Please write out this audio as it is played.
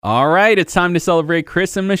All right, it's time to celebrate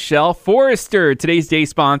Chris and Michelle Foerster, today's day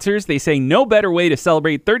sponsors. They say no better way to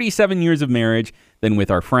celebrate 37 years of marriage than with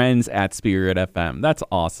our friends at Spirit FM. That's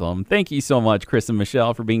awesome. Thank you so much, Chris and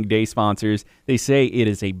Michelle, for being day sponsors. They say it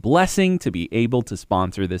is a blessing to be able to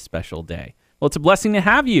sponsor this special day. Well, it's a blessing to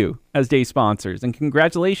have you as day sponsors, and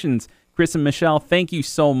congratulations, Chris and Michelle. Thank you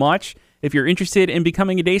so much. If you're interested in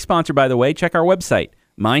becoming a day sponsor, by the way, check our website,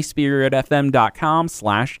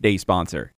 myspiritfm.com/day sponsor.